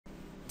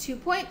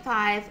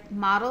2.5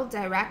 Model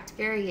Direct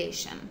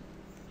Variation.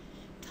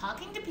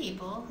 Talking to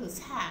people whose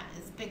hat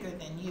is bigger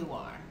than you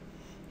are.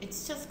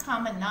 It's just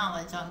common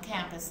knowledge on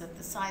campus that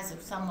the size of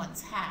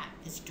someone's hat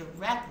is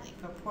directly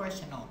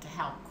proportional to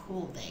how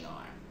cool they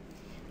are.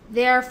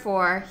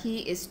 Therefore,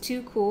 he is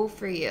too cool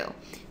for you.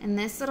 And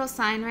this little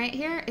sign right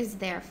here is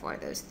therefore,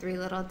 those three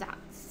little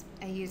dots.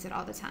 I use it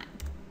all the time.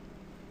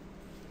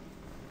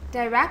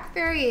 Direct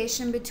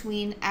variation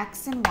between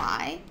x and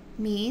y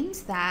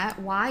means that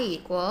y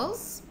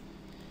equals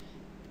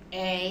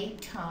a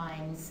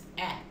times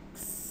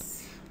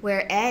x,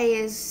 where a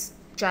is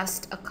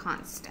just a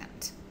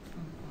constant.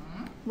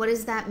 What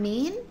does that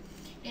mean?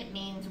 It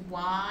means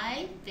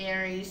y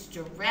varies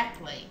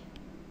directly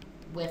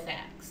with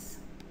x.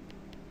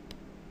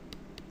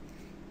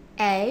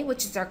 A,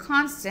 which is our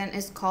constant,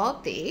 is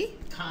called the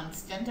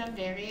constant of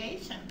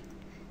variation.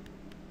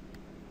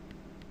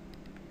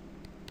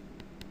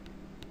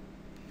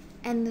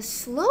 And the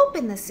slope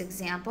in this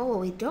example, well,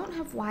 we don't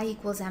have y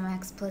equals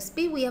mx plus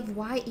b, we have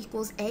y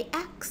equals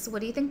ax.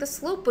 What do you think the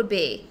slope would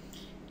be?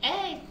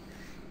 A.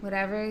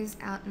 Whatever is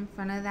out in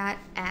front of that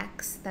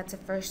x, that's a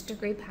first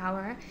degree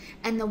power.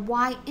 And the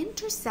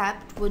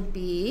y-intercept would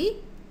be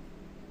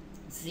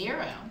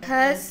 0.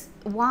 Because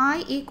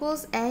y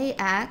equals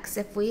ax,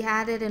 if we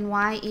had it in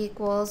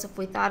if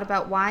we thought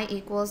about y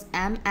equals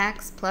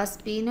mx plus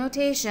b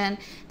notation,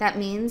 that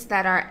means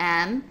that our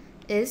m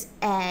is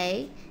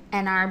a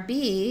and our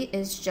b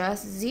is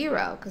just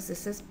 0, because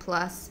this is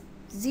plus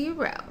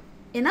 0.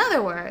 In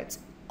other words,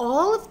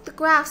 all of the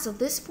graphs of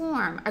this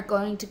form are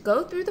going to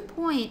go through the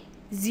point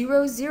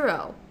 0,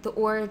 0, the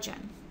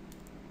origin.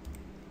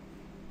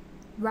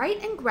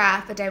 Write and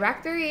graph a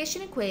direct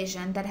variation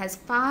equation that has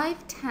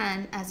 5,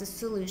 10 as a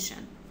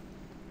solution.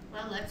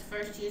 Well, let's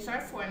first use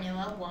our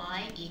formula,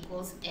 y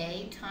equals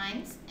a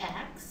times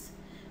x,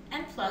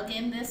 and plug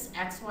in this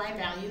xy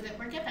value that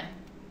we're given.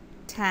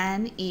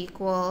 10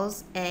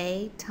 equals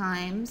a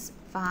times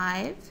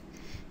 5.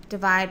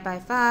 Divide by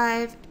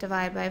 5,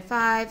 divide by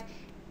 5.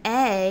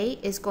 A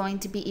is going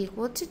to be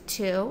equal to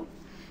 2.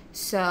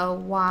 So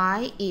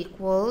y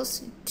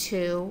equals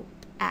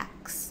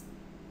 2x.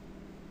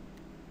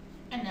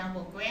 And now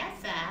we'll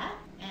graph that,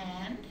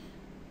 and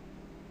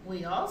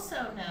we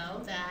also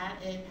know that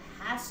it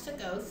has to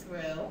go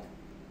through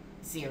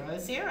 0,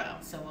 0.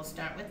 So we'll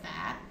start with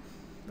that.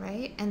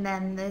 Right, and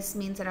then this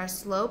means that our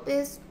slope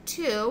is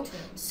 2.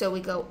 So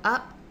we go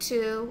up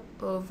 2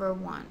 over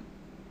 1.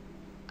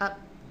 Up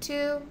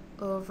 2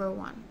 over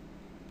 1.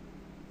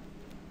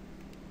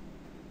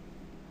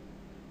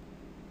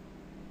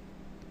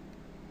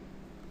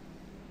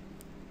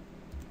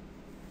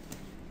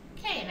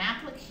 Okay, an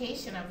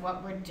application of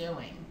what we're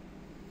doing.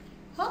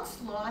 Hooke's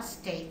law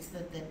states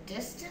that the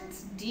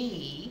distance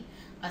d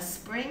a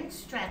spring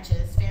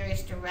stretches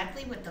varies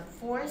directly with the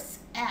force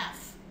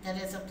F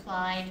that is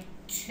applied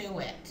to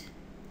it.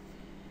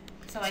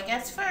 So I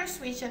guess first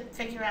we should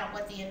figure out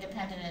what the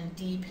independent and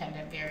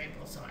dependent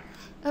variables are.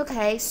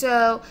 Okay,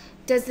 so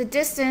does the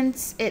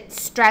distance it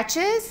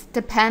stretches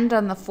depend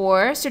on the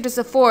force, or does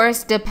the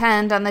force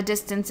depend on the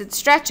distance it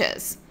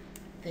stretches?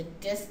 The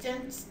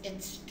distance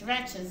it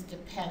stretches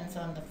depends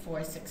on the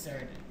force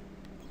exerted.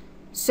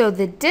 So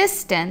the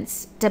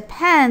distance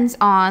depends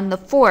on the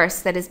force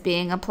that is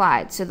being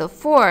applied. So the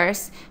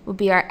force will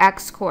be our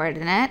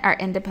x-coordinate, our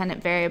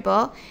independent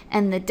variable,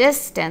 and the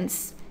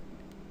distance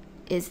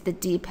is the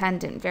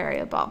dependent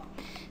variable.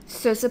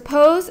 So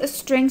suppose a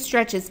string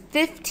stretches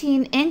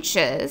 15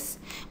 inches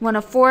when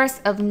a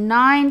force of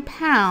 9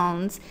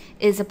 pounds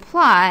is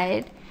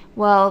applied.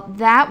 Well,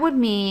 that would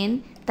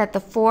mean that the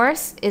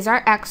force is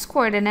our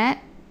x-coordinate,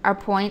 our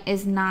point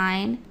is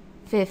 9,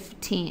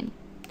 15.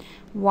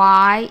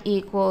 Y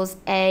equals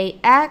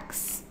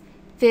ax,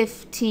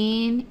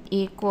 15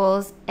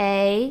 equals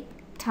a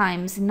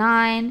times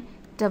 9,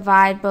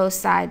 divide both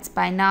sides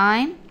by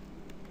 9,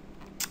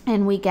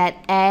 and we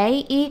get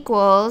a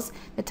equals,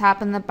 the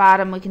top and the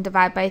bottom we can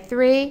divide by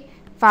 3,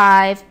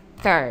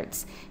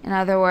 5/3. In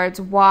other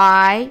words,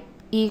 y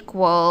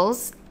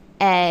equals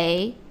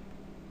ax.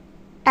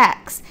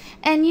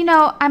 And you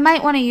know, I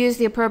might want to use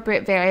the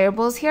appropriate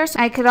variables here, so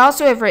I could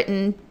also have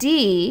written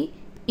d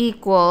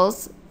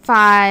equals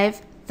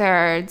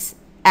 5/3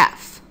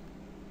 f.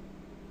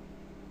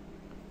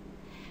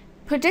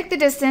 Predict the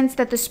distance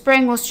that the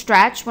spring will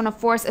stretch when a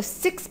force of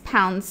 6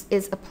 pounds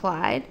is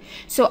applied.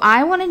 So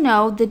I want to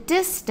know the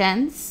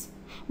distance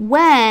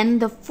when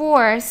the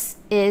force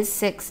is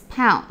 6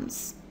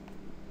 pounds.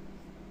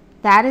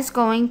 That is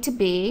going to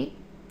be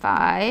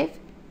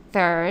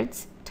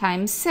 5/3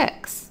 times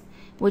 6,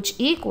 which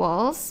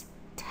equals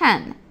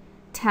 10.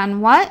 10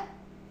 what?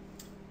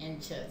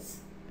 Inches.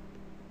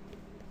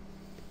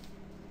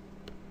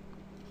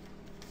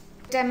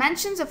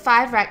 Dimensions of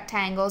 5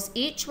 rectangles,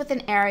 each with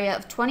an area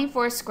of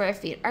 24 square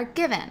feet, are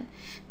given.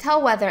 Tell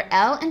whether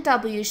L and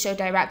W show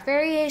direct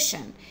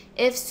variation.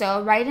 If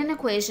so, write an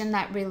equation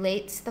that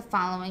relates the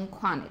following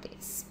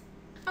quantities.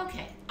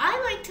 Okay, I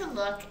like to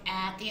look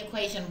at the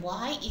equation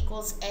y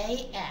equals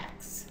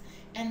ax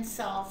and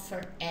solve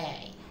for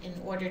a. in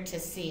order to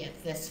see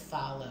if this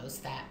follows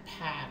that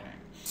pattern.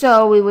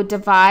 So we would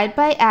divide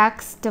by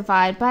x,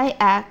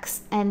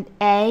 and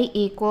a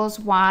equals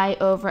y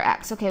over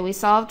x. Okay, we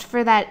solved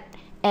for that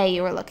a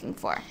you were looking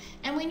for.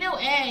 And we know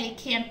a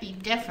can't be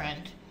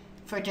different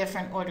for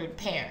different ordered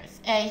pairs.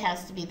 A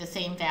has to be the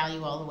same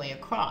value all the way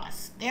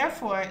across.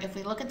 Therefore, if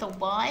we look at the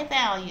y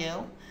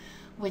value,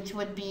 which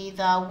would be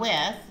the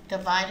width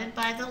divided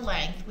by the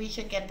length, we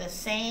should get the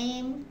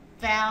same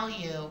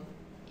value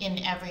in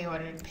every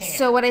ordered pair.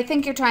 So what I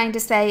think you're trying to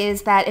say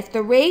is that if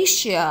the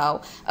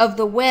ratio of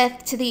the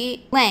width to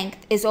the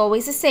length is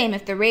always the same,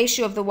 if the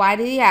ratio of the y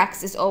to the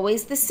x is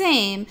always the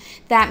same,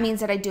 that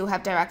means that I do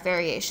have direct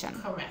variation.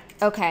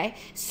 Correct. Okay,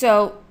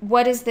 so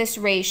what is this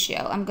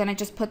ratio? I'm going to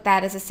just put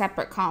that as a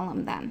separate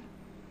column then.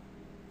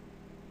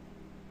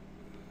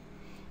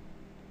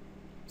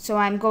 So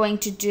I'm going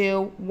to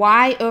do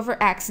y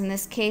over x, in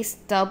this case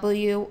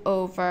w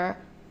over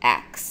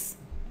x.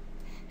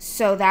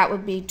 So that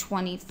would be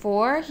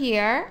 24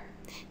 here.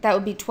 That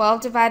would be 12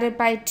 divided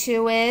by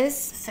 2 is?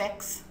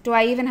 6. Do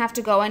I even have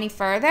to go any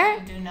further?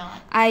 You do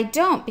not. I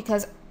don't,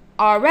 because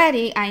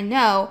already I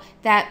know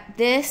that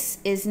this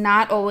is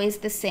not always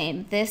the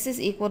same. This is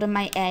equal to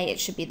my a. It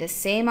should be the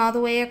same all the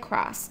way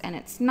across, and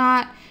it's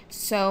not,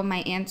 so my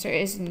answer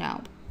is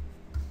no.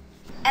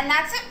 And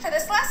that's it for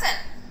this lesson.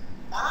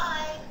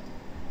 Bye.